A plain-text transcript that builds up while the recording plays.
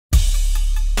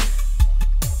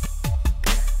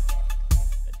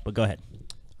but go ahead.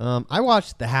 I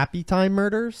watched the Happytime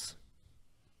Murders.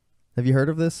 Have you heard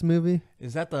of this movie?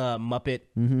 Is that the Muppet?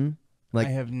 Mm-hmm. I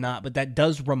have not, but that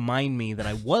does remind me that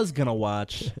I was gonna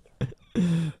watch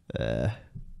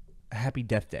Happy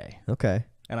Death Day. Okay.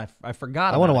 And I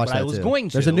forgot. I want to watch but that I was too. going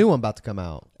to. There's a new one about to come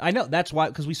out. I know, that's why,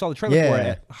 because we saw the trailer for it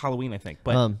at Halloween, I think.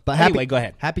 But anyway, go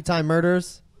ahead. Happytime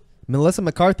Murders. Melissa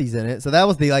McCarthy's in it, so that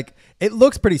was the It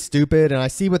looks pretty stupid, and I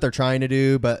see what they're trying to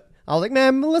do, but I was like,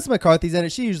 man, Melissa McCarthy's in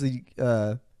it. She usually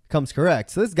comes correct,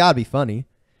 so this gotta be funny.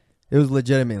 It was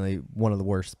legitimately one of the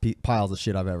worst piles of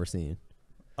shit I've ever seen.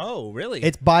 Oh, really?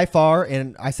 It's by far,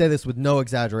 and I say this with no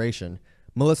exaggeration,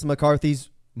 Melissa McCarthy's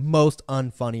most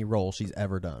unfunny role she's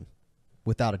ever done,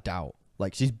 without a doubt.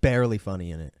 Like, she's barely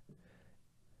funny in it.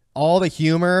 All the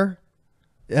humor,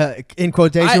 in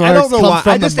quotation marks, I don't know why.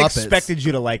 I just Muppets. expected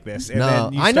you to like this, and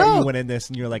No, then I know. You went in this,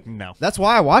 and you're like, no. That's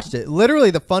why I watched it.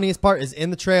 Literally, the funniest part is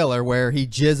in the trailer where he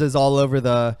jizzes all over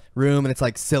the room, and it's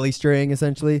like silly string,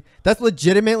 essentially. That's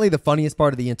legitimately the funniest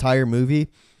part of the entire movie,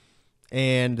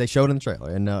 and they showed it in the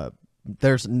trailer. And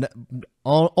there's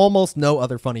almost no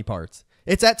other funny parts.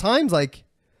 It's at times like,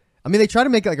 I mean, they try to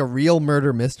make like a real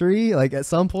murder mystery, like at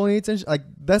some points, and like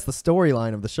that's the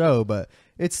storyline of the show. But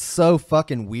it's so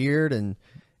fucking weird. And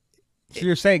so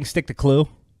you're saying stick to Clue?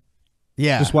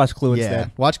 Yeah, just watch Clue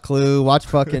instead. Watch Clue. Watch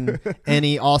fucking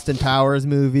any Austin Powers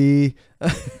movie.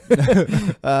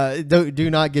 Do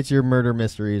not get your murder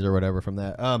mysteries or whatever from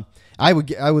that. I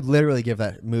would literally give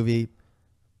that movie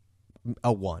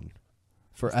a 1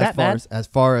 for as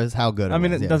far as how good. I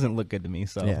mean, was, it doesn't look good to me,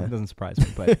 so it doesn't surprise me.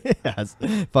 But yeah, it's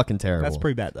fucking terrible. That's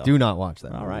pretty bad, though. Do not watch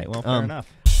that. All right, well, fair enough.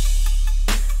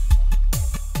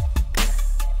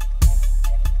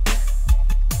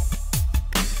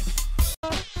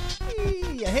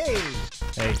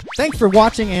 Hey, thanks for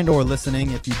watching and or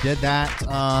listening. If you did that,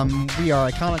 we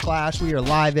are Iconoclash. We are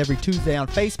live every Tuesday on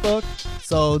Facebook.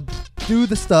 So do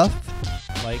the stuff.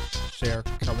 Like, share,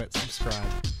 comment, subscribe.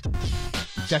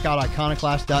 Check out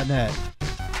iconoclash.net.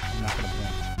 I'm not going to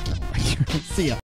blink. See ya.